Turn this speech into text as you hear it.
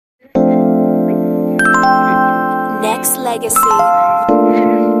Nexxlegacy.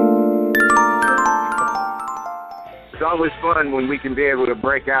 It's always fun when we can be able to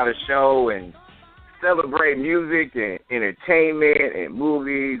break out a show and celebrate music and entertainment and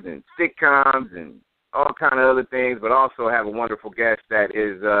movies and sitcoms and all kind of other things, but also have a wonderful guest that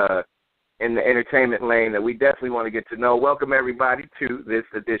is in the entertainment lane that we definitely want to get to know. Welcome, everybody, to this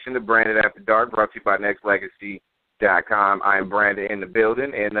edition of Branded After Dark, brought to you by Nexxlegacy.com. I am Branded in the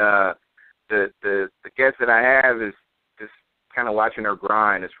building, and the guest that I have is just kind of watching her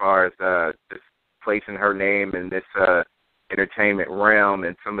grind as far as just placing her name in this entertainment realm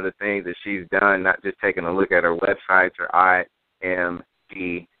and some of the things that she's done, not just taking a look at her websites or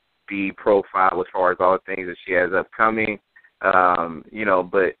IMDb profile as far as all the things that she has upcoming,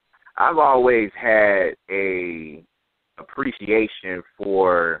 but I've always had a appreciation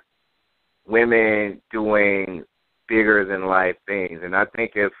for women doing bigger than life things, and I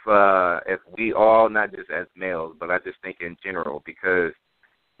think if we all, not just as males, but I just think in general, because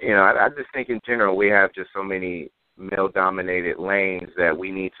I just think in general we have just so many male-dominated lanes that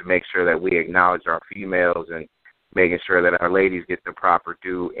we need to make sure that we acknowledge our females and making sure that our ladies get the proper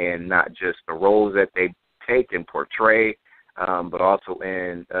due in not just the roles that they take and portray, but also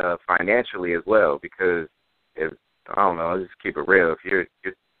in financially as well. Because I'll just keep it real. If you're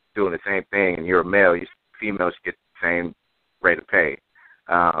doing the same thing and you're a male, females should get the same rate of pay.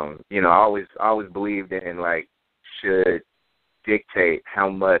 I always believed in should dictate how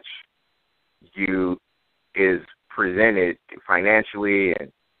much you is presented financially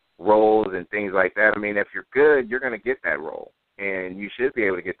and roles and things like that. I mean, if you're good, you're going to get that role, and you should be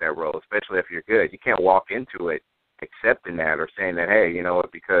able to get that role, especially if you're good. You can't walk into it accepting that or saying that, hey, you know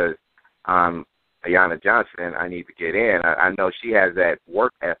what, because I'm Ayana Johnson, I need to get in. I know she has that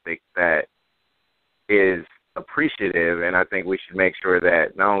work ethic that is appreciative, and I think we should make sure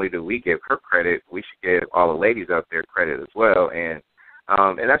that not only do we give her credit, we should give all the ladies out there credit as well. And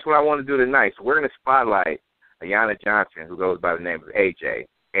that's what I want to do tonight. So we're going to spotlight Ayana Johnson, who goes by the name of AJ.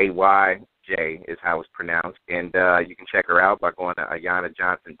 AYJ is how it's pronounced. And you can check her out by going to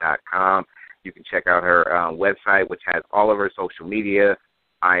ayanajohnson.com. You can check out her website, which has all of her social media,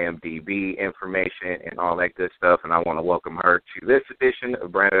 IMDb information, and all that good stuff. And I want to welcome her to this edition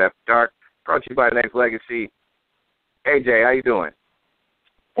of Branded After Dark, brought to you by Nexxlegacy. AJ, how you doing?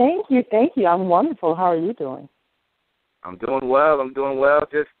 Thank you. I'm wonderful. How are you doing? I'm doing well.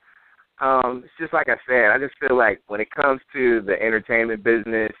 It's just like I said, I just feel like when it comes to the entertainment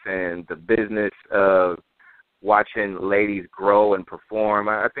business and the business of watching ladies grow and perform,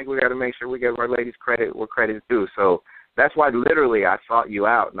 I think we got to make sure we give our ladies credit where credit is due. So that's why literally I sought you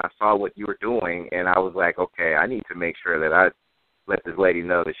out and I saw what you were doing, and I was like, okay, I need to make sure that I let this lady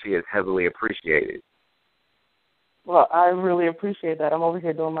know that she is heavily appreciated. Well, I really appreciate that. I'm over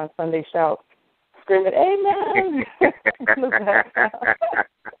here doing my Sunday shout, screaming, amen.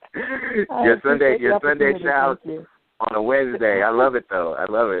 Your Sunday shout on a Wednesday. I love it, though. I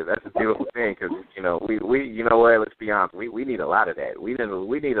love it. That's a beautiful thing because, we you know what, let's be honest, we need a lot of that. We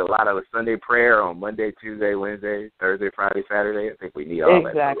need a lot of a Sunday prayer on Monday, Tuesday, Wednesday, Thursday, Friday, Saturday. I think we need all that.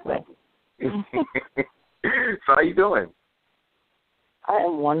 Exactly. So how you doing? I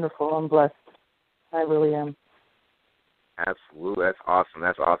am wonderful. I'm blessed. I really am. Absolutely. That's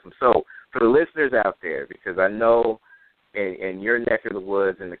awesome. So for the listeners out there, because I know in your neck of the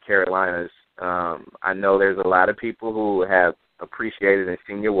woods in the Carolinas, I know there's a lot of people who have appreciated and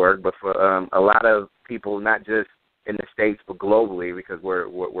seen your work, but for a lot of people, not just in the States but globally, because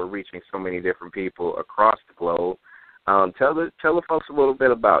we're reaching so many different people across the globe, tell the folks a little bit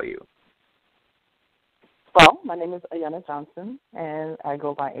about you. Well, my name is Ayana Johnson, and I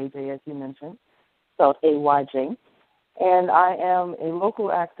go by AJ, as you mentioned, spelled AYJ. And I am a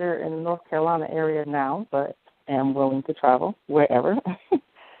local actor in the North Carolina area now, but am willing to travel wherever.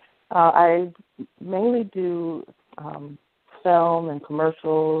 I mainly do film and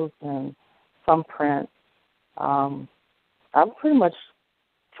commercials and some print. I'm pretty much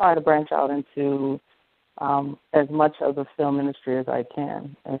trying to branch out into as much of the film industry as I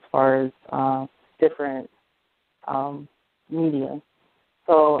can as far as different media.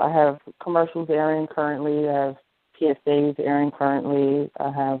 So I have commercials airing currently. I have PSAs airing currently.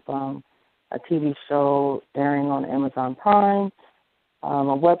 I have a TV show airing on Amazon Prime,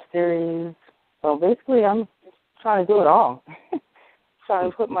 a web series. So basically, I'm trying to do it all.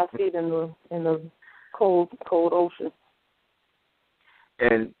 Trying to put my feet in the cold ocean.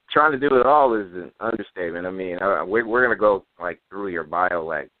 And trying to do it all is an understatement. I mean, we're going to go through your bio,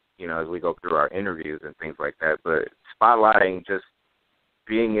 as we go through our interviews and things like that. But spotlighting just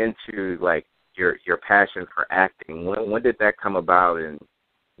being into your passion for acting. When did that come about, and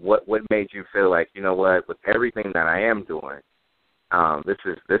what made you feel like, you know what, with everything that I am doing, this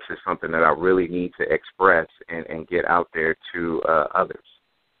is something that I really need to express and get out there to others?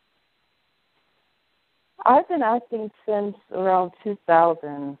 I've been acting since around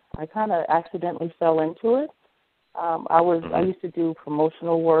 2000. I kind of accidentally fell into it. I used to do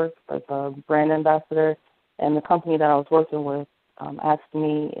promotional work as a brand ambassador, and the company that I was working with asked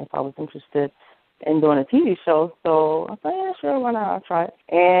me if I was interested in doing a TV show. So I said, yeah, sure, why not? I'll try it.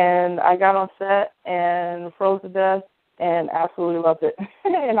 And I got on set and froze to death and absolutely loved it.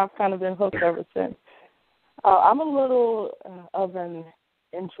 And I've kind of been hooked ever since. I'm a little of an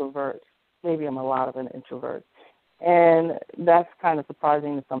introvert. Maybe I'm a lot of an introvert. And that's kind of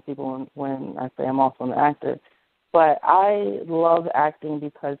surprising to some people when I say I'm also an actor. But I love acting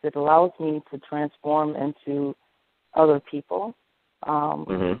because it allows me to transform into other people,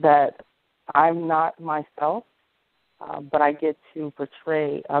 that I'm not myself, but I get to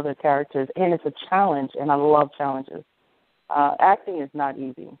portray other characters. And it's a challenge, and I love challenges. Acting is not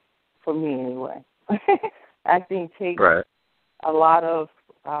easy, for me anyway. Acting takes a lot of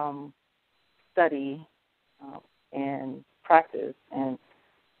study and practice, and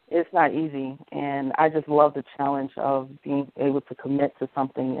it's not easy. And I just love the challenge of being able to commit to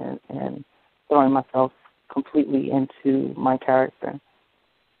something and throwing myself completely into my character.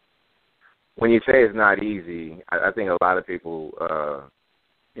 When you say it's not easy, I think a lot of people,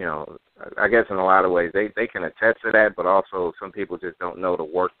 I guess in a lot of ways they can attest to that, but also some people just don't know the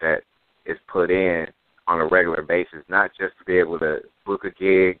work that is put in on a regular basis, not just to be able to book a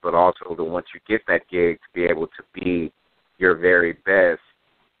gig, but also to, once you get that gig, to be able to be your very best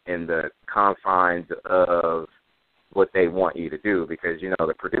in the confines of what they want you to do. Because,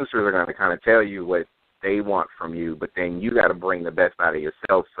 the producers are going to kind of tell you what they want from you, but then you got to bring the best out of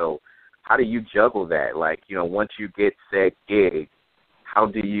yourself. So how do you juggle that? Like, once you get said gig, how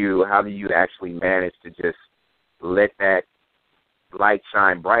do you actually manage to just let that light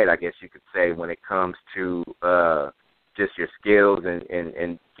shine bright, I guess you could say, when it comes to just your skills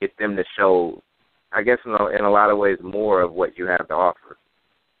and get them to show, I guess in a lot of ways, more of what you have to offer?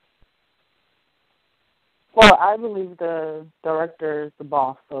 Well, I believe the director is the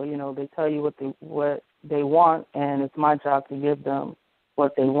boss, so they tell you what they want, and it's my job to give them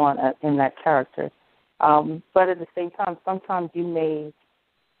what they want in that character. But at the same time, sometimes you may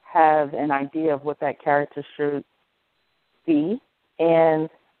have an idea of what that character should be, and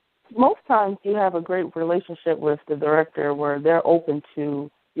most times you have a great relationship with the director where they're open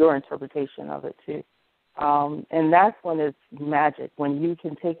to your interpretation of it too. And that's when it's magic, when you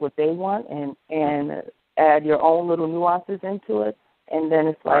can take what they want and add your own little nuances into it, and then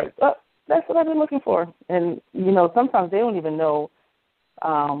it's like, oh, that's what I've been looking for. And, sometimes they don't even know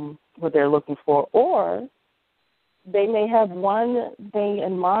what they're looking for, or they may have one thing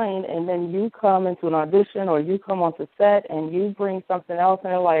in mind, and then you come into an audition or you come onto set and you bring something else,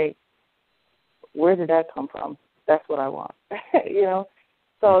 and they're like, where did that come from? That's what I want,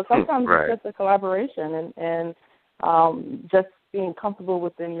 So sometimes it's just a collaboration and just being comfortable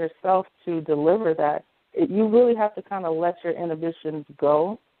within yourself to deliver that. You really have to kind of let your inhibitions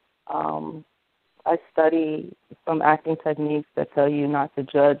go. I study some acting techniques that tell you not to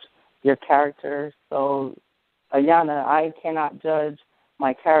judge your character. So, Ayana, I cannot judge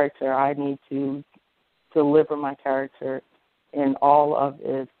my character. I need to deliver my character in all of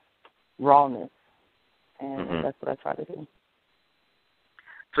its rawness, and that's what I try to do.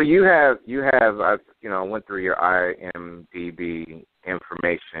 So you have, I went through your IMDb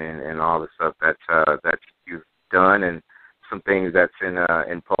information and all the stuff that you've done, and some things that's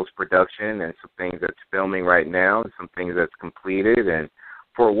in post-production, and some things that's filming right now, and some things that's completed. And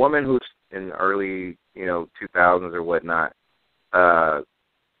for a woman who's in the early, 2000s or whatnot,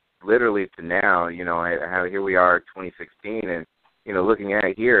 literally to now, here we are, 2016, and, looking at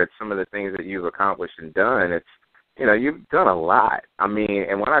it here, it's some of the things that you've accomplished and done. It's, you've done a lot. I mean,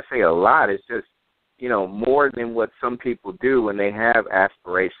 and when I say a lot, it's just, more than what some people do when they have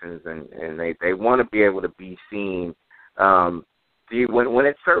aspirations and they want to be able to be seen. When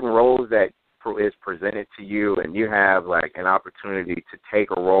it's certain roles that is presented to you and you have like an opportunity to take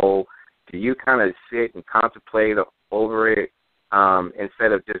a role, do you kind of sit and contemplate over it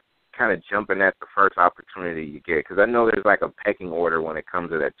instead of just kind of jumping at the first opportunity you get? Because I know there's like a pecking order when it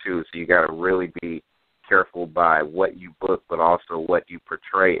comes to that too, so you got to really be careful by what you book, but also what you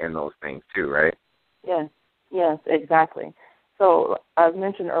portray in those things too, right? Yes, exactly. So I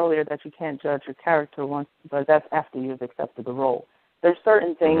mentioned earlier that you can't judge your character once, but that's after you've accepted the role. There's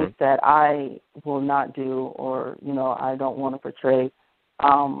certain things that I will not do, or I don't want to portray.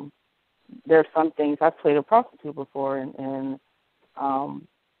 There's some things. I've played a prostitute before, and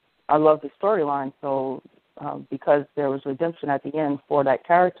I love the storyline. So because there was redemption at the end for that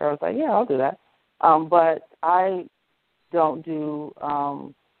character, I was like, yeah, I'll do that. But I don't do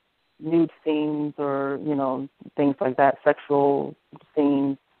nude scenes or, things like that, sexual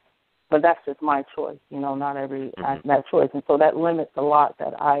scenes. But that's just my choice, not every that choice. And so that limits a lot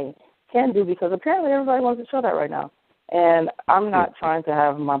that I can do because apparently everybody wants to show that right now. And I'm not trying to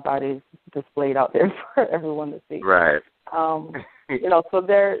have my body displayed out there for everyone to see. Right. So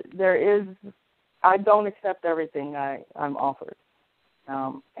there is, I don't accept everything I'm offered.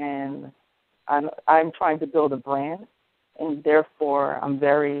 And I'm trying to build a brand, and therefore I'm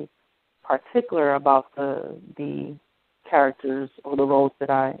very particular about the characters or the roles that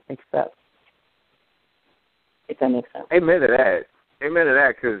I accept, if that makes sense. Amen to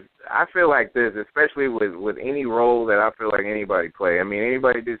that, because I feel like this, especially with any role that I feel like anybody play. I mean,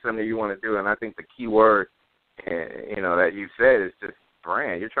 anybody do something you want to do, and I think the key word, that you said is just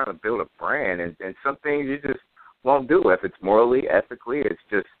brand. You're trying to build a brand, and some things you just won't do if it's morally, ethically. It's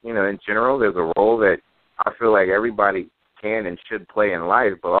just, in general, there's a role that I feel like everybody can and should play in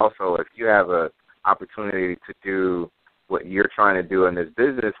life, but also if you have a opportunity to do what you're trying to do in this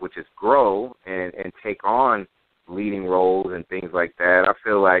business, which is grow and take on leading roles and things like that, I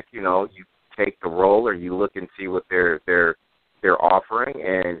feel like, you take the role or you look and see what they're offering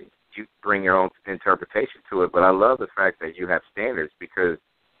and you bring your own interpretation to it. But I love the fact that you have standards because,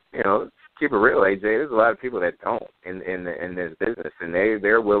 keep it real, AJ, there's a lot of people that don't in this business, and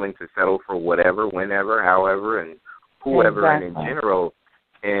they're willing to settle for whatever, whenever, however, and whoever, exactly. And in general.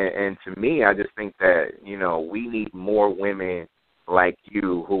 And to me, I just think that, we need more women like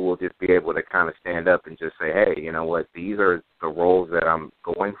you who will just be able to kind of stand up and just say, hey, you know what, these are the roles that I'm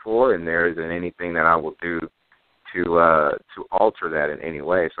going for, and there isn't anything that I will do to alter that in any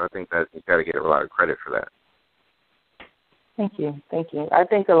way. So I think that you've got to get a lot of credit for that. Thank you. I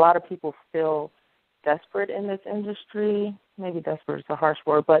think a lot of people feel desperate in this industry. Maybe desperate is a harsh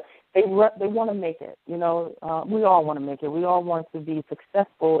word, but they want to make it. We all want to make it. We all want to be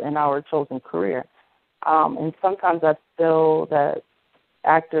successful in our chosen career. And sometimes I feel that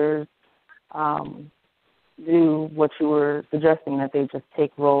actors do what you were suggesting, that they just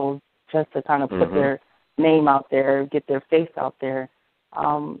take roles just to kind of put their name out there, get their face out there.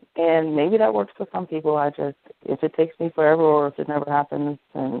 And maybe that works for some people. If it takes me forever or if it never happens,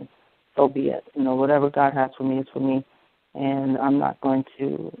 then so be it. Whatever God has for me is for me. And I'm not going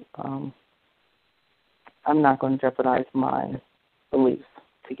to jeopardize my beliefs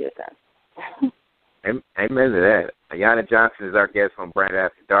to get that. Amen to that. Ayana Johnson is our guest on Branded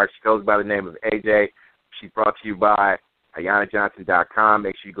After Dark. She goes by the name of AJ. She's brought to you by AyanaJohnson.com.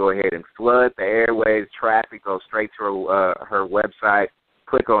 Make sure you go ahead and flood the airwaves. Traffic goes straight to her website.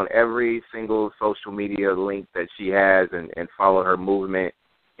 Click on every single social media link that she has and follow her movement.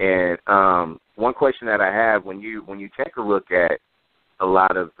 And one question that I have, when you take a look at a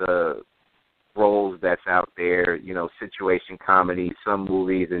lot of the roles that's out there, situation comedy, some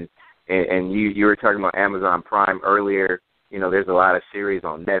movies, and you were talking about Amazon Prime earlier, there's a lot of series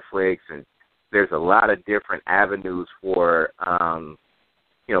on Netflix, and there's a lot of different avenues for,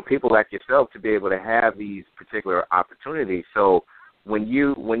 people like yourself to be able to have these particular opportunities. So when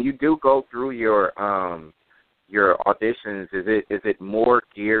you do go through your auditions, is it more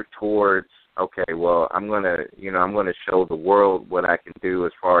geared towards, okay, well, I'm gonna show the world what I can do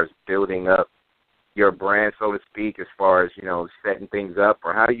as far as building up your brand, so to speak, as far as, setting things up,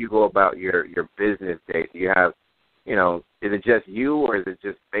 or how do you go about your business day? Do you have, is it just you, or is it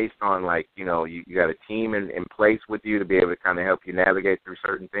just based on, like, you got a team in place with you to be able to kind of help you navigate through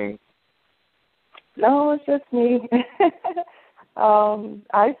certain things? No, it's just me.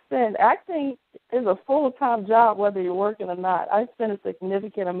 Acting is a full-time job, whether you're working or not. I spend a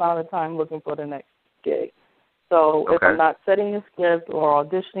significant amount of time looking for the next gig. So if I'm not setting a script or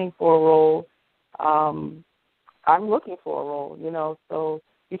auditioning for a role, I'm looking for a role, so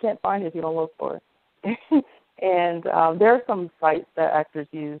you can't find it if you don't look for it. And there are some sites that actors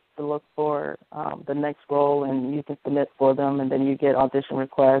use to look for the next role, and you can submit for them, and then you get audition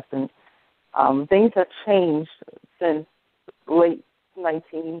requests. And things have changed since late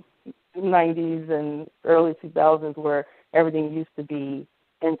 1990s and early 2000s, where everything used to be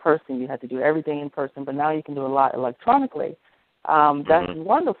in person. You had to do everything in person, but now you can do a lot electronically. That's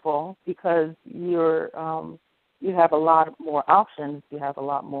wonderful because you have a lot more options. You have a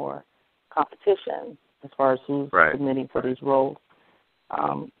lot more competition as far as who's submitting for these roles.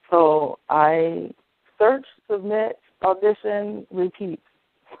 So I search, submit, audition, repeat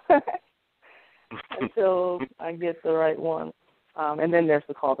until I get the right one. And then there's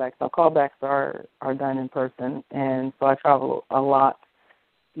the callbacks. Now, callbacks are done in person, and so I travel a lot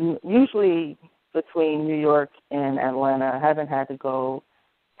usually between New York and Atlanta. I haven't had to go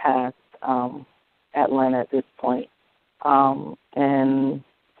past Atlanta at this point. And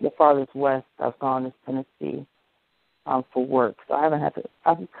the farthest west I've gone is Tennessee for work. So I haven't had to,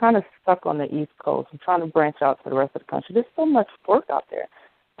 I'm kind of stuck on the East Coast. I'm trying to branch out to the rest of the country. There's so much work out there.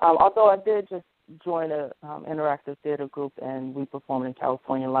 Although I did just join a interactive theater group, and we performed in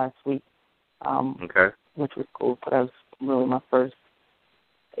California last week, which was cool. So that was really my first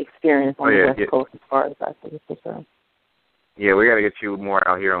experience on the West Coast as far as that is concerned. Yeah, we got to get you more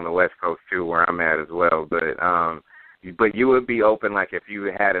out here on the West Coast too, where I'm at as well. But you would be open, like if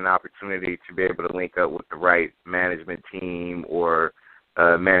you had an opportunity to be able to link up with the right management team or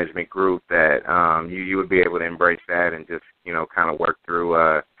management group, that you would be able to embrace that and just kind of work through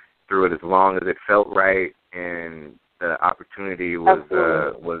it as long as it felt right and the opportunity was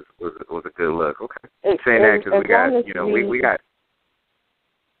a good look. Okay, saying that because we got.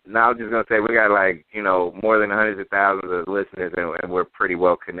 Now I was just gonna say we got more than hundreds of thousands of listeners, and we're pretty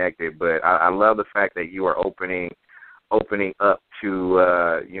well connected. But I love the fact that you are opening up to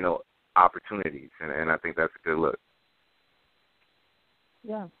opportunities, and I think that's a good look.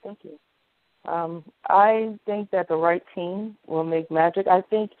 Yeah, thank you. I think that the right team will make magic. I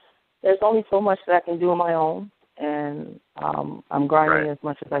think there's only so much that I can do on my own, and I'm grinding as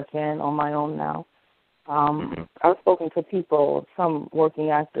much as I can on my own now. I've spoken to people, some working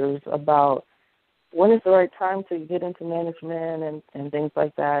actors, about when is the right time to get into management and things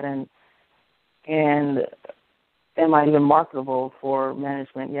like that, and am I even marketable for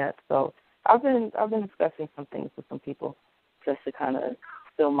management yet? So I've been discussing some things with some people just to kind of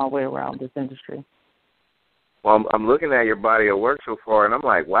feel my way around this industry. Well, I'm looking at your body of work so far, and I'm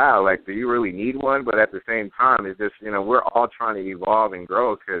like, wow, do you really need one? But at the same time, it's just, we're all trying to evolve and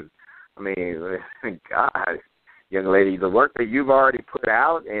grow because, God, young lady, the work that you've already put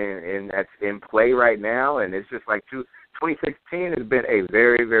out and that's in play right now, and it's just 2016 has been a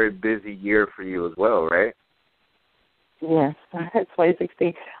very, very busy year for you as well, right? Yes,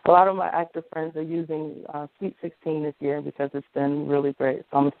 2016. A lot of my actor friends are using Sweet 16 this year because it's been really great.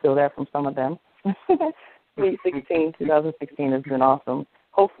 So I'm going to steal that from some of them. Sweet 16, 2016 has been awesome.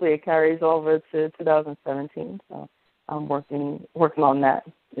 Hopefully it carries over to 2017. So I'm working on that.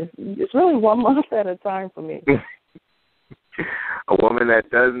 It's really 1 month at a time for me. A woman that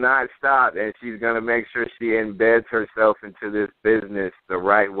does not stop, and she's going to make sure she embeds herself into this business the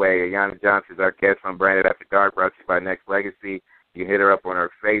right way. Ayana Johnson is our guest on Branded After Dark, brought to you by Nexxlegacy. You can hit her up on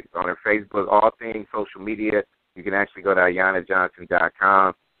her Facebook, all things social media. You can actually go to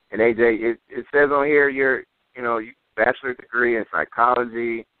ayanajohnson.com. And AJ, it says on here your bachelor's degree in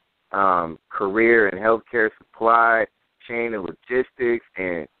psychology, career in healthcare supply, chain and logistics,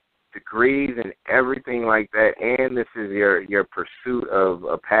 and degrees and everything like that. And this is your pursuit of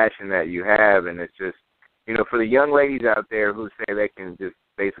a passion that you have. And it's just, for the young ladies out there who say they can just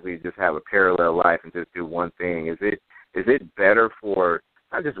basically just have a parallel life and just do one thing, is it better for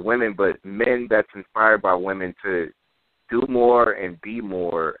not just women but men that's inspired by women to do more and be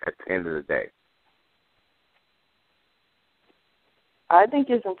more at the end of the day? I think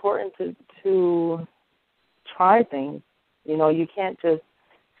it's important to try things. You can't just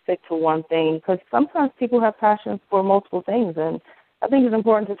stick to one thing because sometimes people have passions for multiple things, and I think it's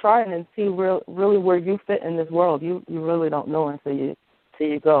important to try it and see really where you fit in this world. You really don't know until you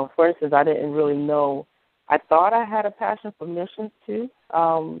go. For instance, I didn't really know. I thought I had a passion for missions too,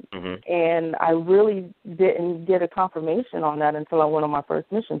 and I really didn't get a confirmation on that until I went on my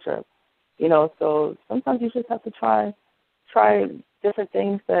first mission trip. So sometimes you just have to try different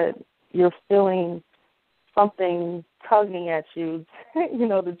things that you're feeling something tugging at you,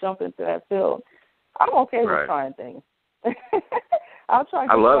 to jump into that field. I'm okay with trying things. I'll try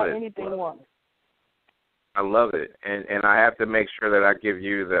anything once. I love it. And I have to make sure that I give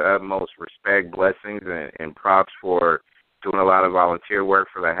you the utmost respect, blessings, and props for doing a lot of volunteer work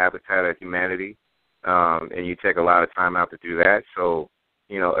for the Habitat of Humanity. And you take a lot of time out to do that. So,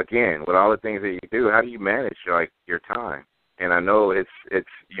 again, with all the things that you do, how do you manage your time? And I know it's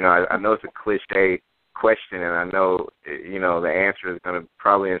I know it's a cliche question, and I know the answer is going to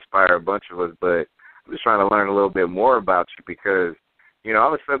probably inspire a bunch of us, but I'm just trying to learn a little bit more about you because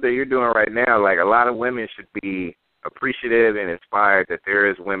all the stuff that you're doing right now, a lot of women should be appreciative and inspired that there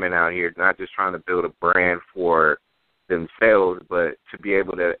is women out here not just trying to build a brand for themselves, but to be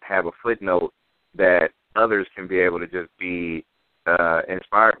able to have a footnote that others can be able to just be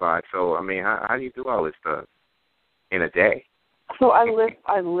inspired by. So, how do you do all this stuff in a day? So I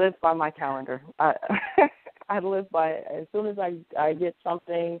live by my calendar. I live by, as soon as I get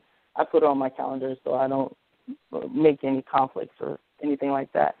something, I put it on my calendar so I don't make any conflicts or anything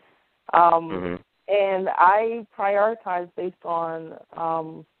like that. And I prioritize based on,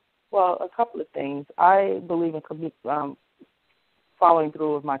 a couple of things. I believe in following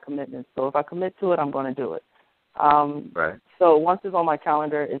through with my commitments. So if I commit to it, I'm going to do it. Right. So once it's on my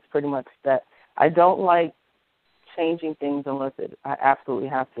calendar, it's pretty much set. I don't like changing things unless I absolutely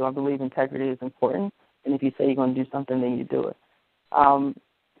have to. I believe integrity is important, and if you say you're going to do something, then you do it.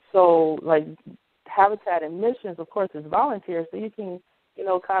 So, like, Habitat and Missions, of course, is volunteer, so you can,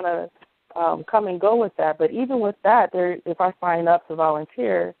 kind of come and go with that. But even with that, if I sign up to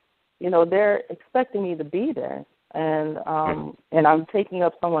volunteer, they're expecting me to be there, and I'm taking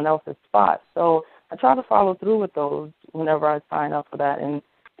up someone else's spot. So I try to follow through with those whenever I sign up for that.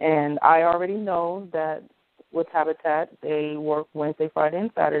 And I already know that with Habitat, they work Wednesday, Friday,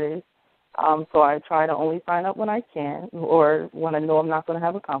 and Saturdays. So I try to only sign up when I can or when I know I'm not going to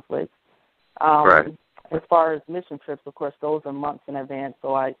have a conflict. Right. As far as mission trips, of course, those are months in advance,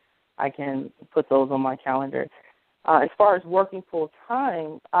 so I can put those on my calendar. As far as working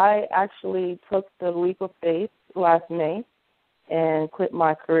full-time, I actually took the leap of faith last May and quit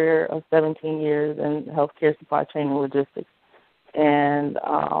my career of 17 years in healthcare supply chain and logistics and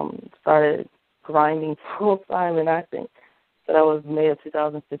started grinding full-time in acting. So that was May of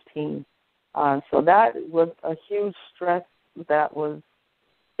 2015. So that was a huge stress that was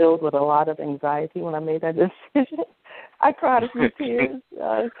filled with a lot of anxiety when I made that decision. I cried a few tears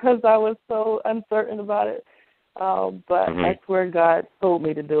because I was so uncertain about it. But I swear God told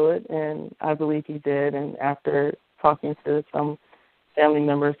me to do it, and I believe he did. And after talking to some family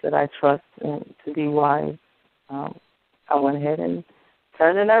members that I trust and to be wise, I went ahead and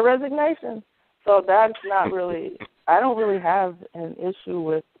turned in that resignation. So that's not really, I don't really have an issue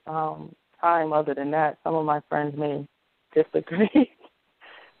with time other than that. Some of my friends may disagree.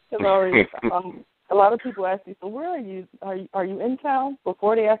 A lot of people ask me, so where are you? Are you in town?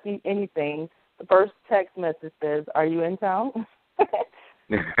 Before they ask me anything, the first text message says, are you in town?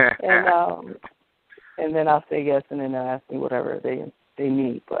 And then I'll say yes, and then they'll ask me whatever they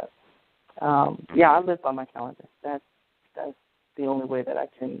need. But, I live by my calendar. That's the only way that I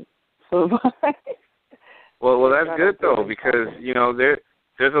can survive. Well, that's good, though, because,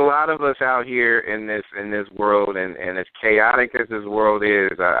 there's a lot of us out here in this world, and as chaotic as this world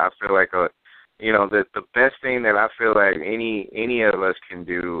is, I feel like the best thing that I feel like any of us can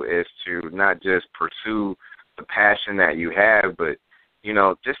do is to not just pursue the passion that you have, but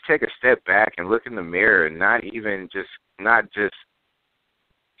just take a step back and look in the mirror and not just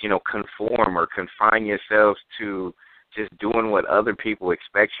conform or confine yourselves to just doing what other people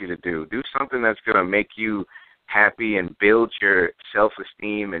expect you to do. Do something that's going to make you happy and build your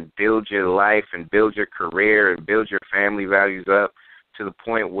self-esteem and build your life and build your career and build your family values up to the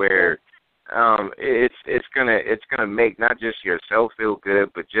point where it's gonna make not just yourself feel good,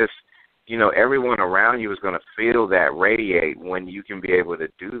 but just everyone around you is gonna feel that radiate when you can be able to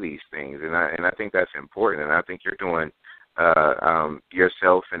do these things, and I think that's important, and I think you're doing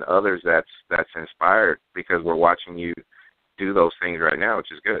yourself and others that's inspired because we're watching you do those things right now,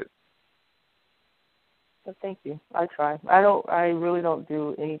 which is good. Well, thank you. I try. I really don't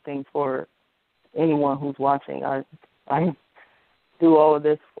do anything for anyone who's watching. I do all of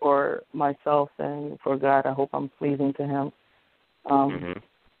this for myself and for God. I hope I'm pleasing to him.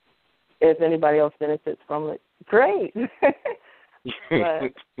 If anybody else benefits from it, great.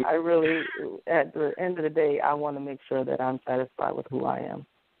 But I really, at the end of the day, I want to make sure that I'm satisfied with who I am.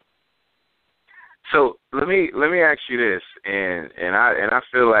 So let me ask you this, and I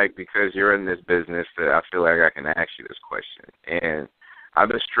feel like because you're in this business that I feel like I can ask you this question. And I've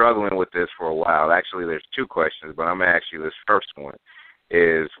been struggling with this for a while. Actually, there's two questions, but I'm gonna ask you this first one: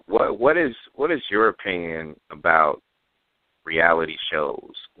 is what is your opinion about reality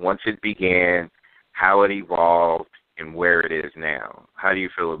shows? Once it began, how it evolved, and where it is now. How do you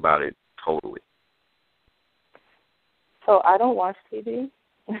feel about it totally? So I don't watch TV.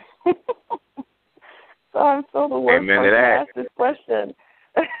 So I'm so the worst person to ask this question.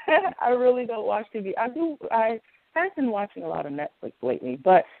 I really don't watch TV. I have been watching a lot of Netflix lately,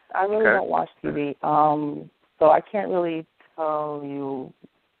 but I really don't watch TV. So I can't really tell you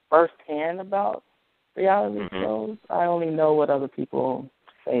firsthand about reality shows. I only know what other people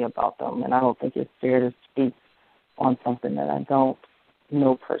say about them, and I don't think it's fair to speak on something that I don't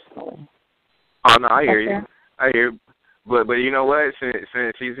know personally. Oh no, I hear you. I hear you. But you know what? Since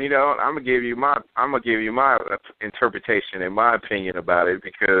I'm gonna give you my interpretation and my opinion about it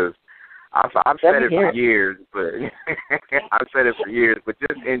because I've said it for years. But I've said it for years. But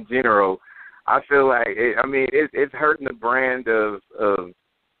just in general, I feel like it's hurting the brand of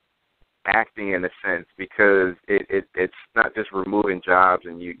acting in a sense, because it's not just removing jobs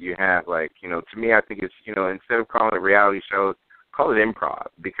and you have, like, to me, I think it's, instead of calling it reality shows, call it improv,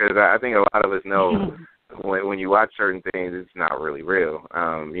 because I think a lot of us know when you watch certain things, it's not really real.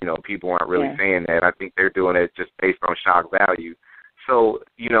 People aren't really saying that. I think they're doing it just based on shock value. So,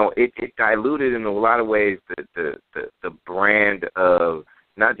 it diluted in a lot of ways the brand of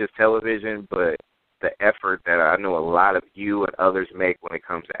not just television, but the effort that I know a lot of you and others make when it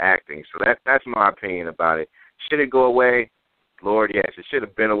comes to acting. So that's my opinion about it. Should it go away? Lord, yes. It should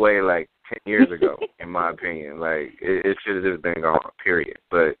have been away like 10 years ago, in my opinion. Like, it should have just been gone, period.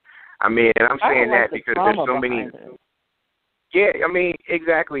 But, I mean, and I'm saying that because there's so many. Yeah, I mean,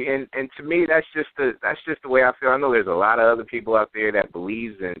 exactly. And to me, that's just the way I feel. I know there's a lot of other people out there that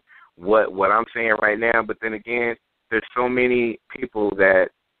believes in what I'm saying right now, but then again, there's so many people that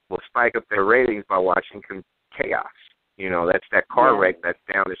will spike up their ratings by watching chaos. That's that car wreck that's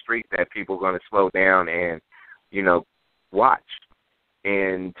down the street that people are going to slow down and, watch.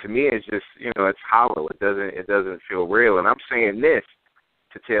 And to me, it's just, it's hollow. It doesn't feel real. And I'm saying this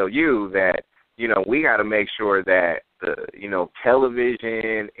to tell you that, we got to make sure that the,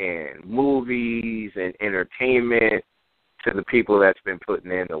 television and movies and entertainment, to the people that's been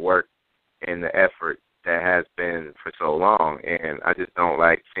putting in the work and the effort that has been for so long. And I just don't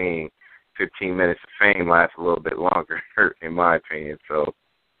like seeing 15 minutes of fame last a little bit longer, in my opinion. So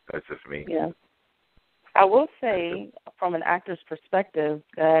that's just me. Yeah. I will say, from an actor's perspective,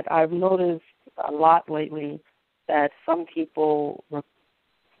 that I've noticed a lot lately that some people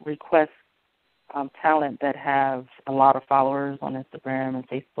request talent that have a lot of followers on Instagram and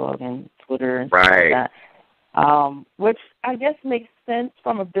Facebook and Twitter and stuff like that. Which I guess makes sense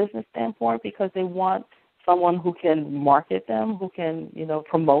from a business standpoint, because they want someone who can market them, who can,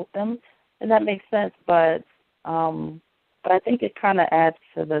 promote them, and that makes sense. But I think it kind of adds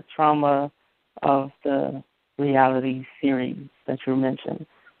to the trauma of the reality series that you mentioned.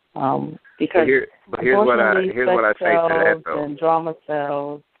 Because here's what I say to that, though. And drama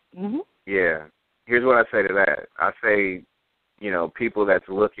sells. Mm-hmm. Yeah. Here's what I say to that. I say, people that's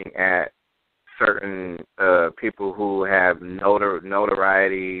looking at certain people who have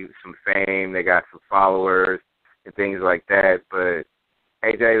notoriety, some fame, they got some followers and things like that. But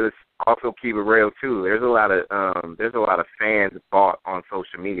AJ, let's also keep it real too. There's a lot of fans bought on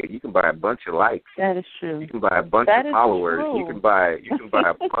social media. You can buy a bunch of likes. That is true. You can buy a bunch of followers. True. You can buy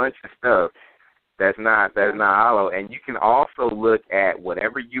a bunch of stuff that's not hollow. And you can also look at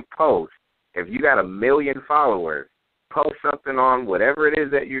whatever you post. If you got 1 million followers, post something on whatever it is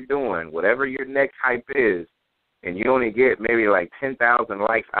that you're doing, whatever your next hype is, and you only get maybe like 10,000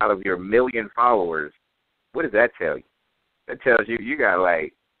 likes out of your 1 million followers, what does that tell you? That tells you got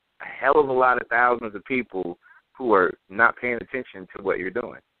like a hell of a lot of thousands of people who are not paying attention to what you're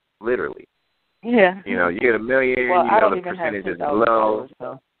doing, literally. Yeah. You get 1 million, the percentage is low.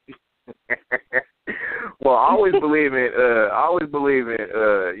 Well, I always believe in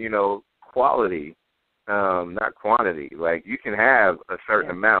quality, not quantity. Like, you can have a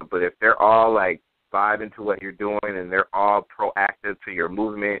certain amount, but if they're all like vibing to what you're doing and they're all proactive to your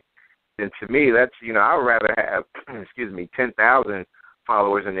movement, then to me, that's, I would rather have, 10,000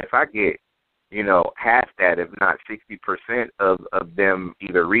 followers, and if I get, half that, if not 60% of them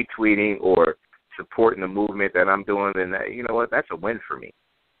either retweeting or supporting the movement that I'm doing, then that, that's a win for me.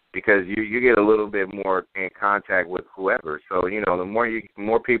 Because you get a little bit more in contact with whoever. So, the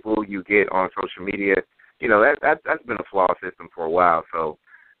more people you get on social media, that's been a flawed system for a while. So,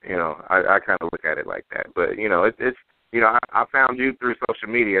 I kind of look at it like that. But, it's I found you through social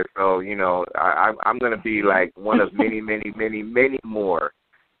media. So, I'm going to be like one of many, many, many, many more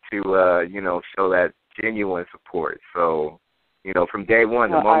to, show that genuine support. So, from day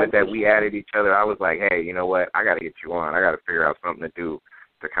one, the moment that we added each other, I was like, hey, you know what? I got to get you on. I got to figure out something to do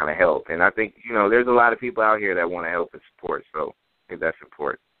to kind of help. And I think, there's a lot of people out here that want to help and support, so I think that's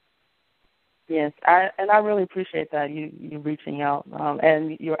important. Yes, I really appreciate that, you reaching out.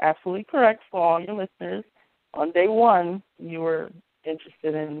 And you're absolutely correct for all your listeners. On day one, you were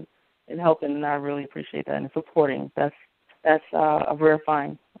interested in helping, and I really appreciate that, and supporting. That's a rare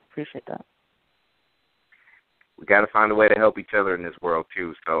find. I appreciate that. We got to find a way to help each other in this world,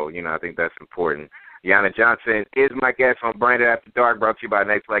 too, so, I think that's important. Ayana Johnson is my guest on Branded After Dark, brought to you by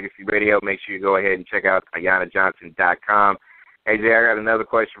Nexxlegacy Radio. Make sure you go ahead and check out AyanaJohnson.com. AJ, I got another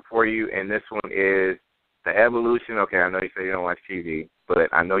question for you, and this one is the evolution. Okay, I know you say you don't watch TV,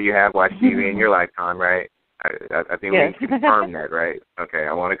 but I know you have watched TV in your lifetime, right? I think we can confirm that, right? Okay,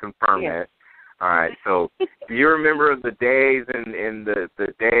 I want to confirm that. All right. So, do you remember the days and the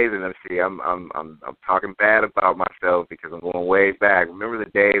days? And let's see, I'm talking bad about myself because I'm going way back. Remember the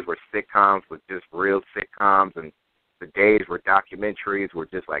days where sitcoms were just real sitcoms, and the days where documentaries were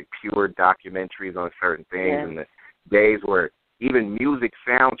just like pure documentaries on certain things, and the days where even music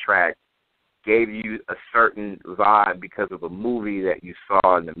soundtrack gave you a certain vibe because of a movie that you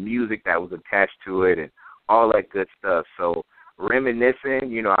saw and the music that was attached to it and all that good stuff. So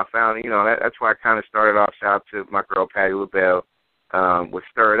reminiscing, I found, that's why I kind of started off. Shout out to my girl Patti LaBelle, was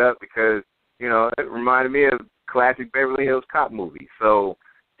stirred up because, it reminded me of classic Beverly Hills Cop movies. So,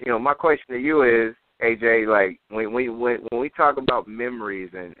 my question to you is, AJ, like when we talk about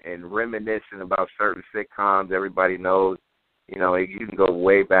memories and reminiscing about certain sitcoms, everybody knows, you can go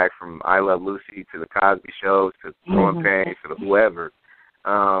way back from I Love Lucy to the Cosby Shows to Growing Pains to the whoever.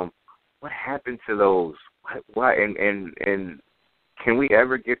 What happened to those? Why and can we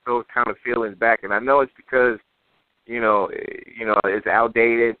ever get those kind of feelings back? And I know it's because it's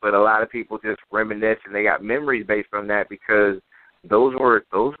outdated, but a lot of people just reminisce and they got memories based on that because those were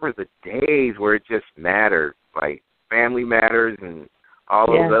the days where it just mattered, like Family Matters and all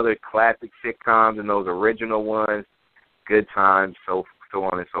those other classic sitcoms and those original ones, Good Times, so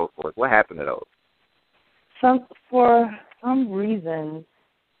on and so forth. What happened to those? For some reason,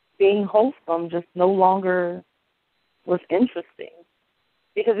 being wholesome just no longer was interesting.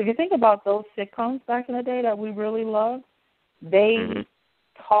 Because if you think about those sitcoms back in the day that we really loved, they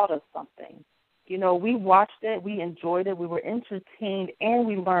taught us something. We watched it, we enjoyed it, we were entertained, and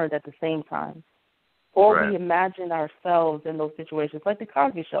we learned at the same time. Or we imagined ourselves in those situations, like the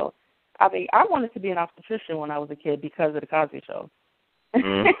Cosby Show. I mean, I wanted to be an obstetrician when I was a kid because of the Cosby Show.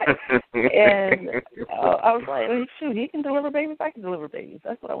 And I was like, shoot, he can deliver babies, I can deliver babies.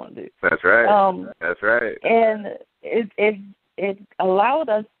 That's what I want to do. That's right. That's right. And it allowed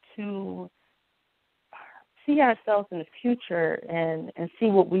us to see ourselves in the future and see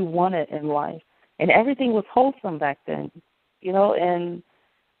what we wanted in life. And everything was wholesome back then, and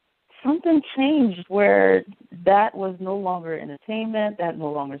something changed where that was no longer entertainment, that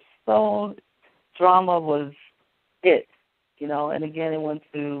no longer sold. Drama was it, and again, it went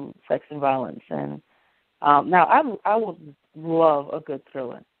to sex and violence. And now I would love a good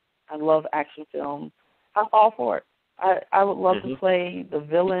thriller. I love action films. I'm all for it. I would love to play the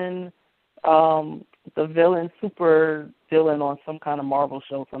villain, super villain on some kind of Marvel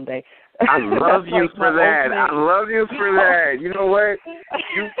show someday. I love you for that. I love you for that. You know what?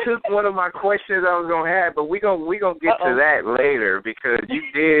 You took one of my questions I was gonna have, but we gonna get to that later because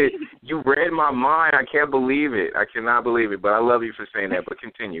you read my mind. I can't believe it. I cannot believe it. But I love you for saying that. But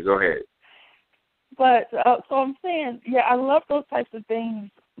continue. Go ahead. But so I'm saying, I love those types of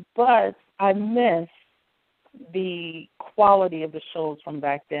things, but I miss the quality of the shows from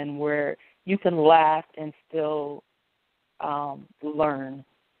back then where you can laugh and still learn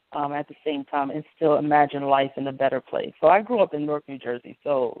at the same time and still imagine life in a better place. So I grew up in Newark, New Jersey,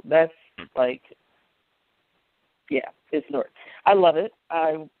 so that's it's Newark. I love it.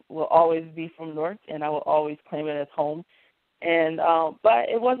 I will always be from Newark, and I will always claim it as home. And but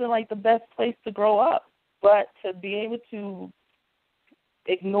it wasn't like the best place to grow up. But to be able to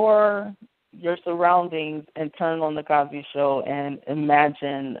ignore your surroundings and turn on the Cosby Show and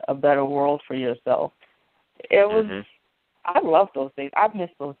imagine a better world for yourself. It was, I love those days. I miss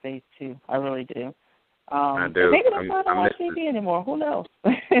those days too. I really do. I do. Maybe that's not on TV anymore. Who knows?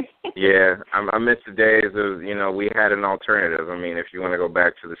 I miss the days of, we had an alternative. I mean, if you want to go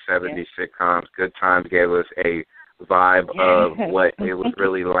back to the 70s sitcoms, Good Times gave us a vibe of what it was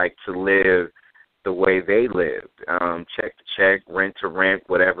really like to live the way they lived, check to check, rent to rent,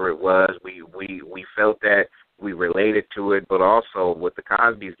 whatever it was. We felt that, we related to it, but also what the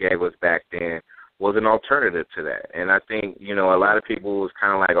Cosbys gave us back then was an alternative to that. And I think, a lot of people was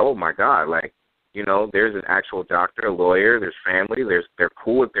kind of like, oh, my God, there's an actual doctor, a lawyer, there's family, they're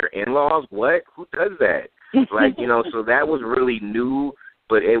cool with their in-laws. What? Who does that? So that was really new,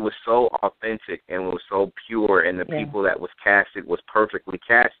 but it was so authentic and it was so pure, and the people that was casted was perfectly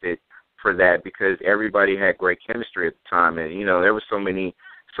casted for that because everybody had great chemistry at the time. And, there were so many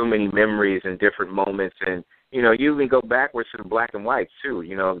memories and different moments. And, you even go backwards to the black and whites, too,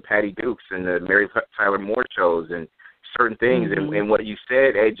 the Patty Dukes and the Mary Tyler Moore shows and certain things. And what you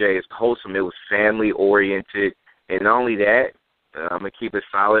said, AJ, is wholesome. It was family-oriented. And not only that, I'm going to keep it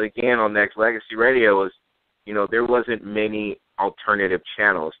solid again on Nexxlegacy Radio, is, there wasn't many alternative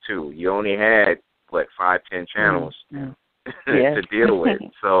channels, too. You only had, 5-10 channels. To deal with.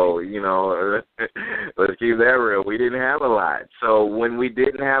 So, let's keep that real. We didn't have a lot. So when we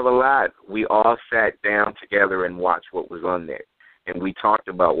didn't have a lot, we all sat down together and watched what was on there. and we talked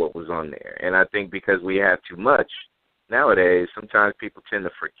about what was on there. And I think because we have too much nowadays, sometimes people tend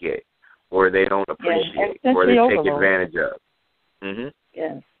to forget, or they don't appreciate, or they take advantage of.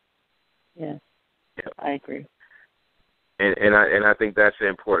 Yes. Yes. Yeah. I agree. And I think that's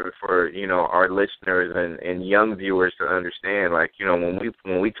important for, you know, our listeners and young viewers to understand. Like, you know,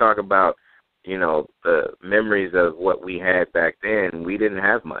 when we talk about, you know, the memories of what we had back then, we didn't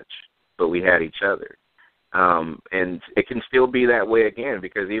have much, but we had each other. And it can still be that way again,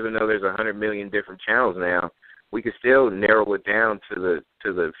 because even though there's 100 million different channels now, we can still narrow it down to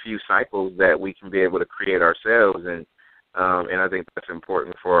the few cycles that we can be able to create ourselves. And I think that's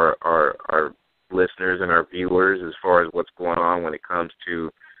important for our listeners and our viewers as far as what's going on when it comes to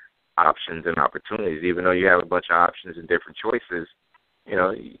options and opportunities. Even though you have a bunch of options and different choices, you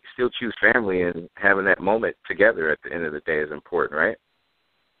know, you still choose family, and having that moment together at the end of the day is important, right?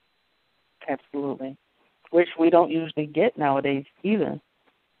 Absolutely. Which we don't usually get nowadays either.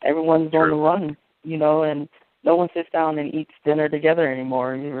 Everyone's on the run, you know, and no one sits down and eats dinner together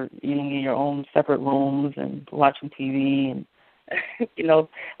anymore. You're eating in your own separate rooms and watching TV and, you know,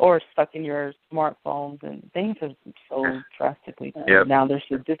 or stuck in your smartphones, and things have so drastically done. Yep. Now there's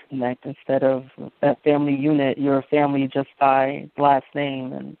a disconnect. Instead of that family unit, you're a family just by last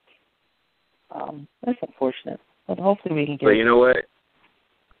name, and that's unfortunate. But hopefully we can get. But you know what,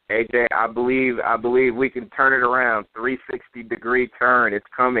 AJ, I believe we can turn it around. 360-degree turn. It's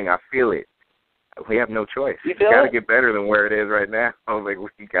coming. I feel it. We have no choice. We got to get better than where it is right now. Like,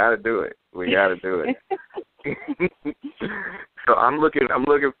 we got to do it. We got to do it. So I'm looking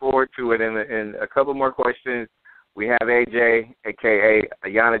forward to it. And a couple more questions. We have AJ, a.k.a.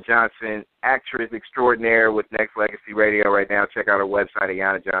 Ayana Johnson, actress extraordinaire with Nexxlegacy Radio right now. Check out her website,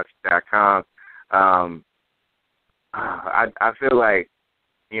 ayanajohnson.com. I feel like,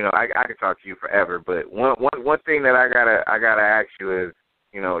 you know, I could talk to you forever, but one thing that I gotta ask you is,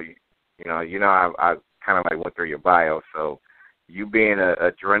 I kind of like went through your bio. So, you being an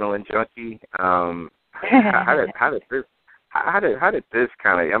adrenaline junkie, how did this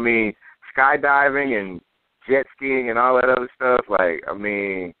kind of? I mean, skydiving and jet skiing and all that other stuff. Like, I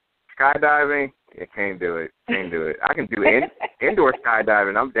mean, skydiving, can't do it. I can do indoor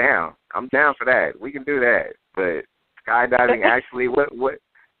skydiving. I'm down for that. We can do that. But skydiving, actually,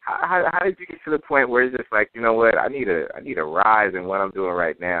 how did you get to the point where it's just like, you know what, I need a rise in what I'm doing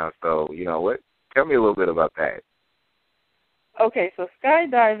right now. So, you know what? Tell me a little bit about that. Okay, so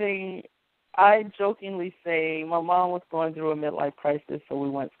skydiving, I jokingly say my mom was going through a midlife crisis, so we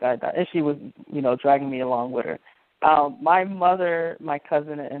went skydiving, and she was, you know, dragging me along with her. My mother, my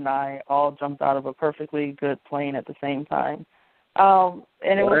cousin, and I all jumped out of a perfectly good plane at the same time.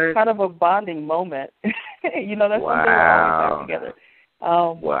 And it was kind of a bonding moment. You know, that's something we always have together.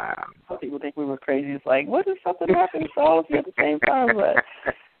 Wow. Some people think we were crazy. It's like, what if something happened to all of you at the same time? But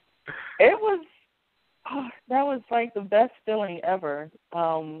it was, that was like the best feeling ever.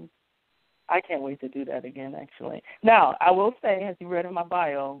 I can't wait to do that again, actually. Now, I will say, as you read in my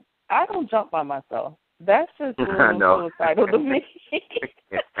bio, I don't jump by myself. That's just a little suicidal to me.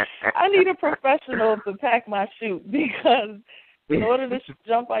 I need a professional to pack my chute, because in order to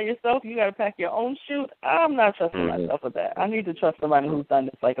jump by yourself, you got to pack your own chute. I'm not trusting myself with that. I need to trust somebody who's done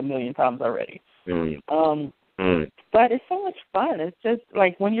this like a million times already. But it's so much fun. It's just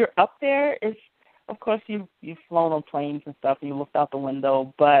like when you're up there, it's, of course, you've flown on planes and stuff, and you looked out the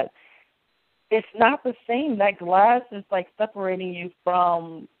window, but it's not the same. That glass is like separating you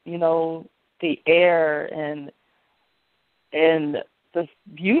from, you know, the air and the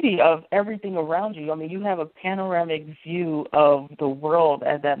beauty of everything around you. I mean, you have a panoramic view of the world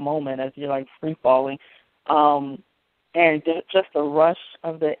at that moment as you're like free falling, and just the rush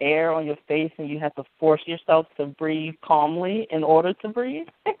of the air on your face, and you have to force yourself to breathe calmly in order to breathe.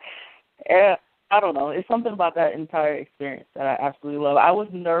 I don't know. It's something about that entire experience that I absolutely love. I was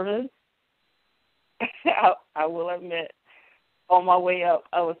nervous. I will admit, on my way up,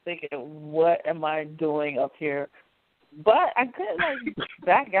 I was thinking, what am I doing up here? But I couldn't, like,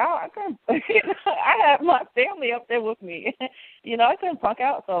 back out. I couldn't. I had my family up there with me. You know, I couldn't punk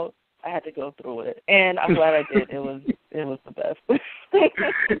out, so I had to go through it. And I'm glad I did. It was the best.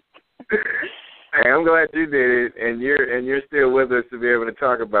 Hey, I'm glad you did it, and you're still with us to be able to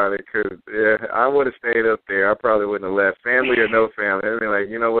talk about it, because I would have stayed up there. I probably wouldn't have left, family or no family. I'd be like,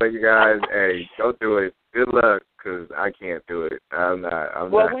 you know what, you guys, hey, go do it. Good luck, because I can't do it. I'm not.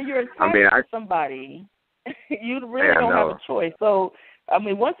 When you're attached to somebody, you really don't have a choice. So, I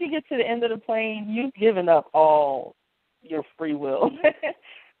mean, once you get to the end of the plane, you've given up all your free will.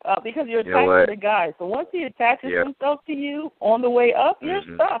 because you're attached to the guy. So once he attaches himself to you on the way up, you're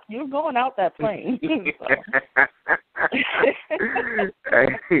stuck. You're going out that plane. Hey,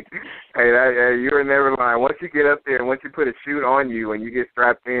 you're never lying. Once you get up there and once you put a chute on you and you get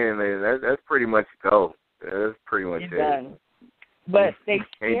strapped in, that's pretty much go. That's pretty much it. Done. But they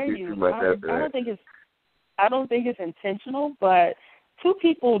scare you. I don't think it's intentional, but 2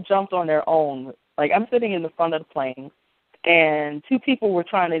 people jumped on their own. Like, I'm sitting in the front of the plane, and 2 people were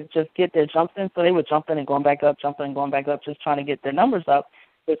trying to just get their jumps in, so they were jumping and going back up, jumping and going back up, just trying to get their numbers up,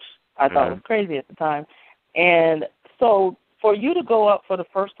 which I thought was crazy at the time. And so for you to go up for the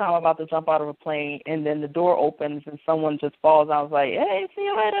first time about to jump out of a plane, and then the door opens and someone just falls, I was like, hey, see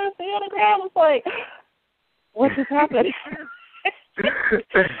you later, see you on the ground. I was like, what just happened? who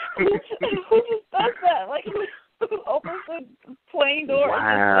just does that? Like, who opens the plane door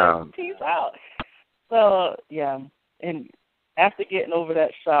and just peace out? So, yeah, and after getting over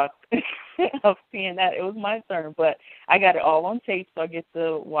that shock of seeing that, it was my turn. But I got it all on tape, so I get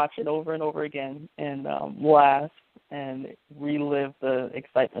to watch it over and over again and laugh and relive the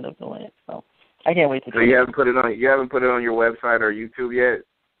excitement of doing it. So I can't wait to do it. So you haven't put it on your website or YouTube yet?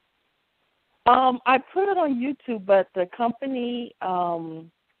 I put it on YouTube, but the company,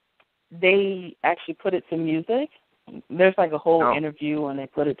 they actually put it to music. There's like a whole interview, and they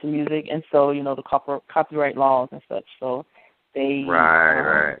put it to music, and so the copyright laws and such. So they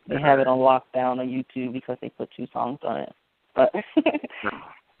they have it on lockdown on YouTube because they put 2 songs on it. But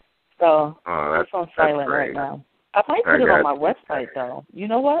so it's on silent right now. I might put it on my website though. You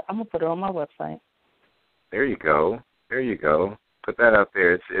know what? I'm gonna put it on my website. There you go. Put that up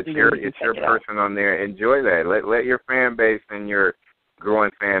there. It's your person on there. Enjoy that. Let your fan base and your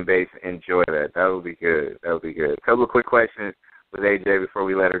growing fan base enjoy that. That would be good. A couple of quick questions with AJ before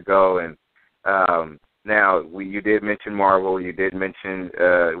we let her go. And now you did mention Marvel. You did mention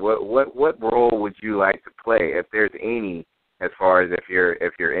what role would you like to play, if there's any, as far as if you're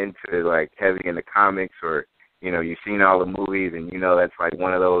into like heavy into comics, or you've seen all the movies and that's like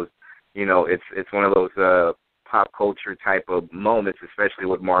one of those it's one of those pop culture type of moments, especially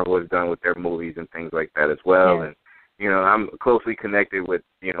what Marvel has done with their movies and things like that as well. Yeah. And I'm closely connected with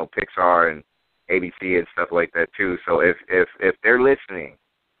Pixar and ABC and stuff like that too. So if they're listening,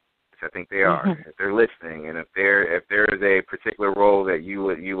 which I think they are, if they're listening, and if there is a particular role that you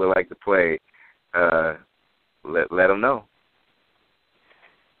would like to play, let them know.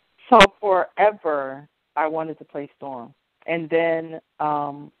 So forever, I wanted to play Storm, and then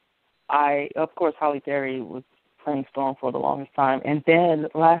of course, Halle Berry was playing Storm for the longest time. And then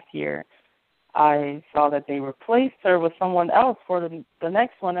last year, I saw that they replaced her with someone else for the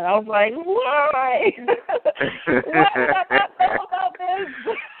next one, and I was like, why? Why did I not know about this?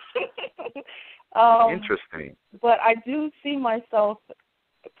 Interesting. But I do see myself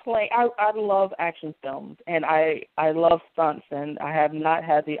playing. I love action films, and I love stunts, and I have not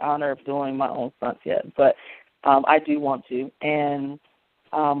had the honor of doing my own stunts yet, but I do want to. And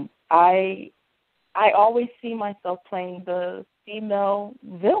I always see myself playing the female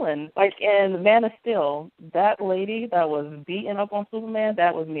villain, like in Man of Steel. That lady that was beating up on Superman,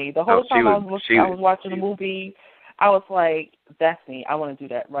 that was me. The whole time I was watching the movie, I was like, "That's me. I want to do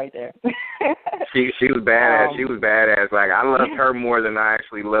that right there." She was badass. She was badass. Like, I loved her more than I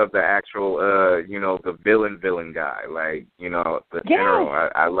actually loved the actual, the villain guy. Like, the general.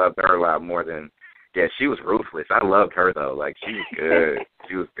 I loved her a lot more than. Yeah, she was ruthless. I loved her though. Like, she was good.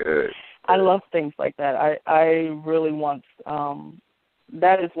 She was good. I love things like that. I really want.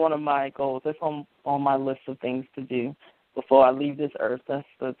 That is one of my goals. That's on my list of things to do before I leave this earth. That's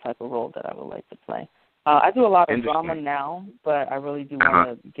the type of role that I would like to play. I do a lot of drama now, but I really do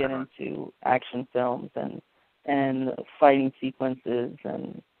want to get into action films and fighting sequences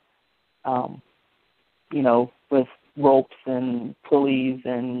and with ropes and pulleys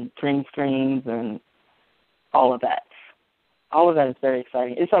and green screens and all of that. All of that is very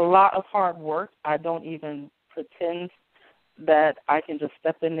exciting. It's a lot of hard work. I don't even pretend that I can just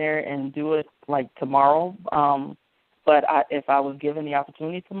step in there and do it like tomorrow. But if I was given the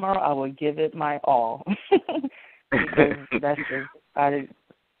opportunity tomorrow, I would give it my all. Because that's just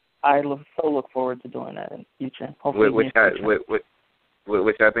I look forward to doing that in the future. Hopefully, which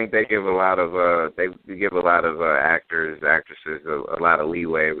I think they give a lot of actors, actresses a lot of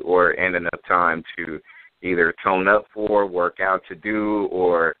leeway and enough time to either tone up for, work out to do,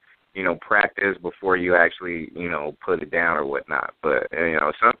 or practice before you actually put it down or whatnot. But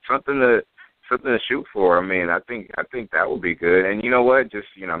something to shoot for. I mean, I think that would be good. And you know what? Just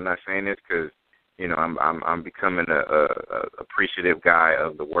I'm not saying this because I'm becoming a appreciative guy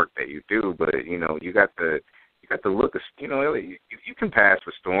of the work that you do. But you got the you got the look of, you can pass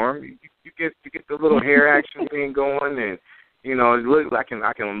for Storm. You get the little hair action thing going, and it look like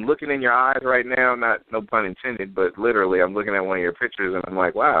I'm looking in your eyes right now. Not no pun intended, but literally, I'm looking at one of your pictures, and I'm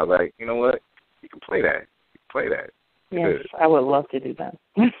like, wow, like you know what? You can play that. Yes, good. I would love to do that.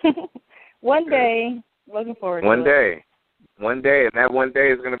 One day, looking forward to it. One day, and that one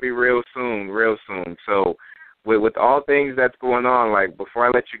day is going to be real soon. So, with all things that's going on, like before I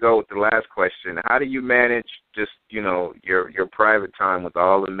let you go with the last question, how do you manage just your private time with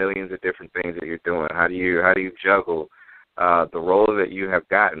all the millions of different things that you're doing? How do you juggle the role that you have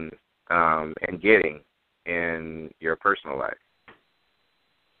gotten and getting in your personal life?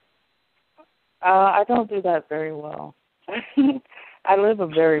 I don't do that very well. I live a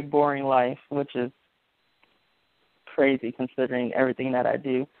very boring life, which is crazy considering everything that I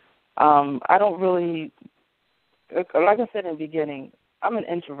do. I don't really, like I said in the beginning, I'm an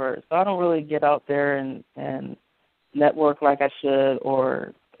introvert, so I don't really get out there and network like I should,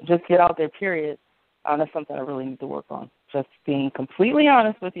 or just get out there, period. That's something I really need to work on, just being completely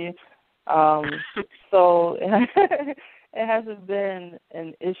honest with you. So it hasn't been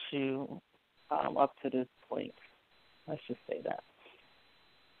an issue up to this point. Let's just say that.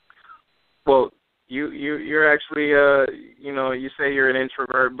 Well, you're actually you say you're an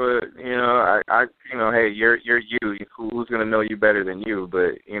introvert, but hey, you're you. Who's gonna know you better than you?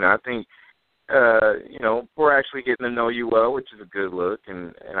 But I think we're actually getting to know you well, which is a good look,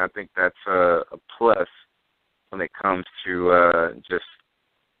 and I think that's a plus when it comes to just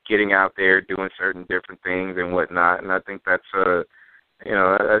getting out there, doing certain different things and whatnot. And I think that's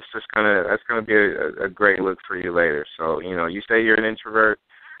that's gonna be a great look for you later. So you say you're an introvert.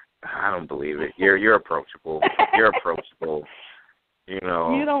 I don't believe it. You're approachable. You're approachable. You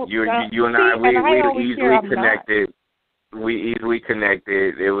and I we easily connected. We easily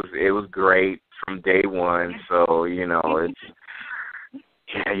connected. It was great from day one. So it's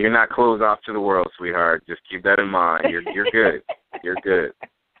you're not closed off to the world, sweetheart. Just keep that in mind. You're good. You're good.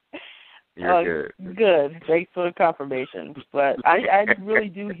 You're good. Good. Thanks for the confirmation. But I really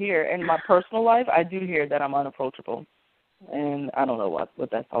do hear, in my personal life, I do hear that I'm unapproachable. And I don't know what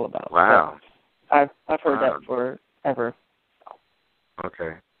that's all about. Wow. I've heard that forever.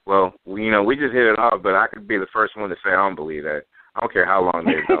 Okay. Well, we just hit it off, but I could be the first one to say I don't believe that. I don't care how long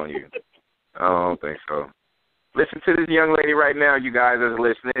they've known you. I don't think so. Listen to this young lady right now, you guys that are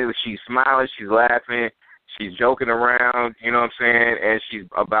listening. She's smiling, she's laughing, she's joking around, you know what I'm saying, and she's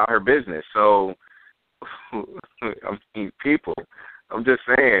about her business. So, I mean, people, I'm just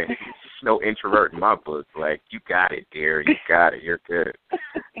saying, no introvert in my book. Like, you got it, dear. You got it. You're good.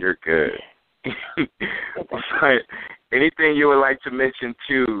 You're good. Anything you would like to mention,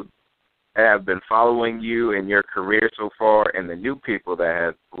 too, that have been following you in your career so far, and the new people that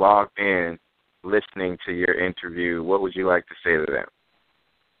have logged in listening to your interview, what would you like to say to them?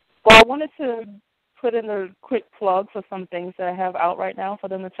 Well, I wanted to put in a quick plug for some things that I have out right now for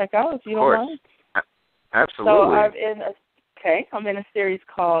them to check out, if you don't mind. Absolutely. So I'm in a series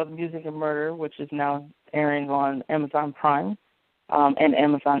called Music and Murder, which is now airing on Amazon Prime and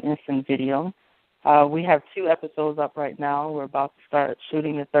Amazon Instant Video. We have 2 episodes up right now. We're about to start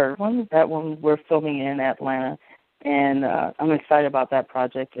shooting the 3rd one. That one we're filming in Atlanta, and I'm excited about that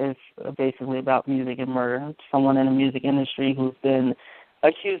project. It's basically about music and murder. Someone in the music industry who's been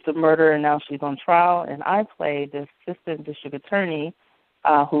accused of murder, and now she's on trial, and I play the assistant district attorney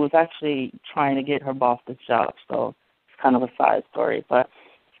who was actually trying to get her boss this job. So it's kind of a side story, but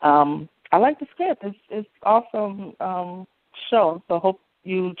I like the script. It's awesome show, so hope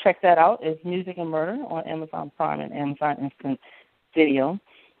you check that out. It's Music and Murder on Amazon Prime and Amazon Instant Video.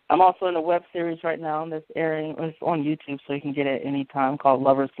 I'm also in a web series right now that's airing. It's on YouTube, so you can get it any time, called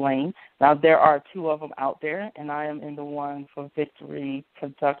Lover's Lane. Now, there are 2 of them out there, and I am in the one for Victory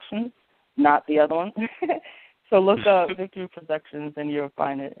Productions, not the other one. So look up Victory Productions, and you'll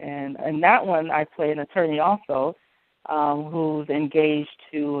find it. And in that one, I play an attorney also who's engaged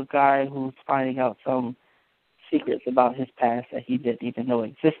to a guy who's finding out some secrets about his past that he didn't even know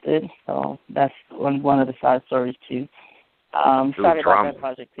existed. So that's one of the side stories, too. Excited about that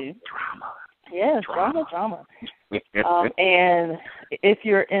project, too. Drama. Yes, drama. And if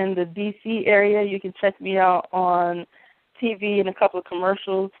you're in the D.C. area, you can check me out on TV in a couple of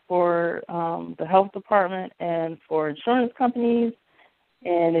commercials for the health department and for insurance companies.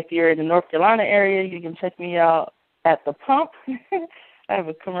 And if you're in the North Carolina area, you can check me out at the pump. I have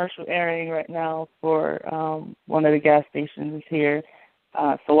a commercial airing right now for one of the gas stations here.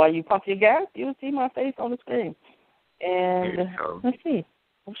 So while you pump your gas, you'll see my face on the screen. And let's see.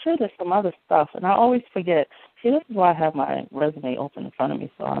 I'm sure there's some other stuff, and I always forget. See, this is why I have my resume open in front of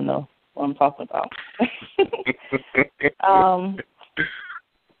me, so I know what I'm talking about.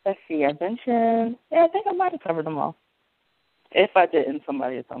 Let's see. I mentioned. Yeah, I think I might have covered them all. If I didn't,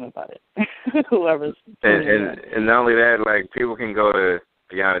 somebody will tell me about it. Whoever's. And not only that, like, people can go to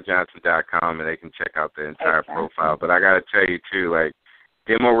AyanaJohnson.com and they can check out the entire profile. But I got to tell you, too, like,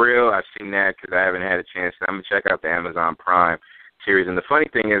 Demo Reel, I've seen that because I haven't had a chance. I'm going to check out the Amazon Prime series. And the funny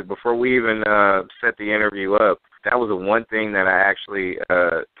thing is, before we even set the interview up, that was the one thing that I actually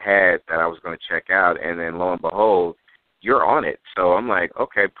had that I was going to check out. And then, lo and behold, you're on it. So I'm like,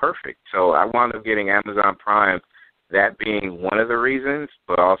 okay, perfect. So I wound up getting Amazon Prime, that being one of the reasons,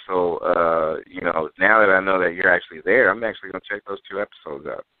 but also, now that I know that you're actually there, I'm actually going to check those 2 episodes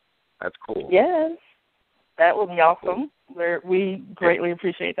out. That's cool. Yes, that would be awesome. We greatly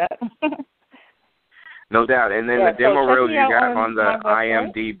appreciate that. No doubt. And then the demo reels you got on the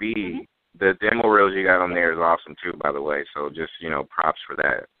IMDb, the demo reels you got on there is awesome too, by the way. So just, props for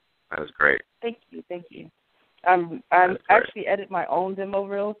that. That was great. Thank you. I'm actually edit my own demo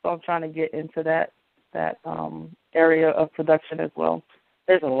reel, so I'm trying to get into that area of production as well.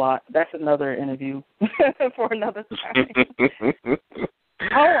 There's a lot. That's another interview for another time.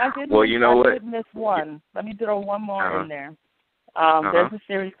 I did miss one. Let me throw one more in there. There's a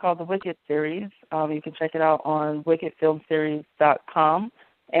series called the Wicked series. You can check it out on wickedfilmseries.com.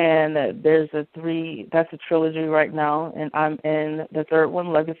 And that's a trilogy right now, and I'm in the 3rd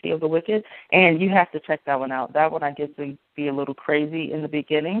one, Legacy of the Wicked, and you have to check that one out. That one I get to be a little crazy in the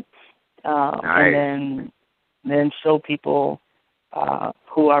beginning, nice. And then show people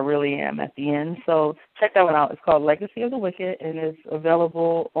who I really am at the end. So check that one out. It's called Legacy of the Wicked, and it's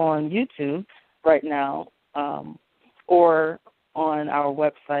available on YouTube right now, or on our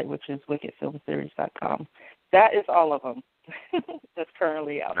website, which is wickedfilmseries.com. That is all of them. That's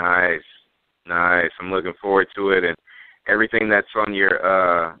currently out. Nice. I'm looking forward to it, and everything that's on your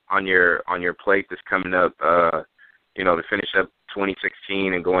plate that's coming up. To finish up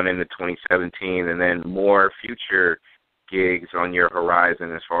 2016 and going into 2017, and then more future gigs on your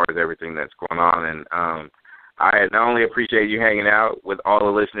horizon as far as everything that's going on. And I not only appreciate you hanging out with all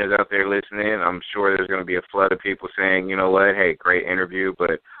the listeners out there listening. I'm sure there's going to be a flood of people saying, you know what, hey, great interview,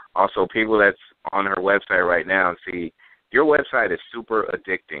 but also people that's on her website right now. See, your website is super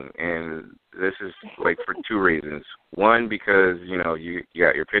addicting, and this is like for 2 reasons. One, because, you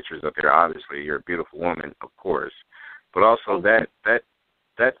got your pictures up there, obviously. You're a beautiful woman, of course. But also that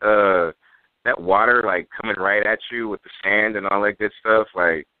water, like, coming right at you with the sand and all that good stuff,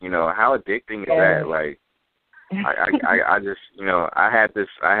 like, how addicting is that? Like, I just, I had this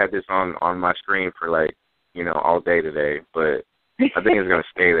on my screen for, like, all day today, but I think it's going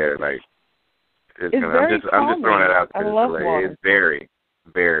to stay there, like. I'm just throwing it out there. It's very,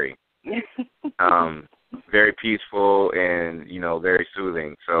 very, very peaceful and very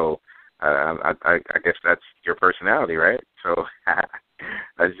soothing. So I guess that's your personality, right? So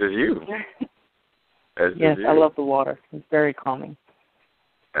that's just you. Yes, I love the water. It's very calming.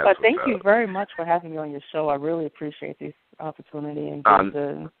 But thank you very much for having me on your show. I really appreciate this opportunity and getting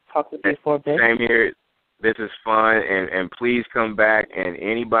to talk with you for a bit. Same here. This is fun, and please come back. And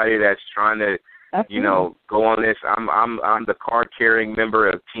anybody that's trying to go on this. I'm the card-carrying member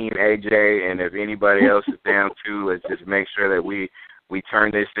of Team AJ, and if anybody else is down too, let's just make sure that we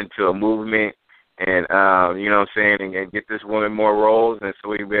turn this into a movement, and and get this woman more roles, and so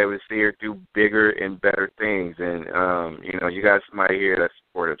we can be able to see her do bigger and better things. And you got somebody here that's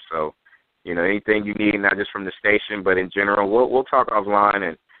supportive. So, anything you need, not just from the station, but in general, we'll talk offline,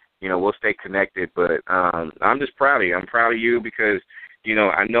 and we'll stay connected. But I'm just proud of you. I'm proud of you because.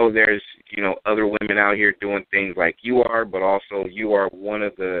 I know there's, other women out here doing things like you are, but also you are one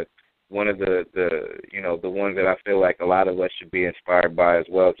of the ones that I feel like a lot of us should be inspired by as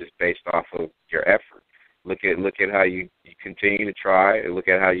well, just based off of your effort. Look at how you continue to try. Look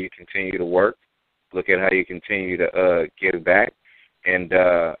at how you continue to work. Look at how you continue to give back. And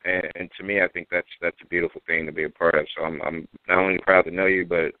to me, I think that's a beautiful thing to be a part of. So I'm not only proud to know you,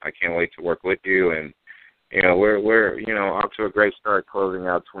 but I can't wait to work with you. And we're off to a great start closing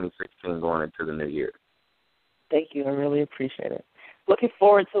out 2016 going into the new year. Thank you. I really appreciate it. Looking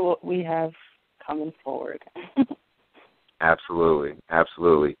forward to what we have coming forward. Absolutely.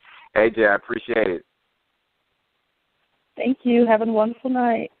 AJ, I appreciate it. Thank you. Have a wonderful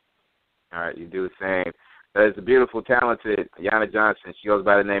night. All right, you do the same. There's the beautiful, talented Ayana Johnson. She goes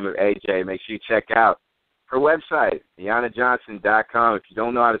by the name of AJ. Make sure you check out her website, AyanaJohnson.com. If you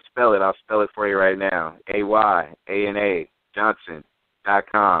don't know how to spell it, I'll spell it for you right now. AYANA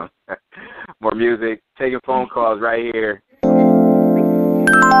Johnson.com. More music, taking phone calls right here.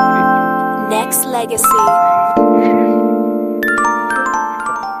 Nexxlegacy.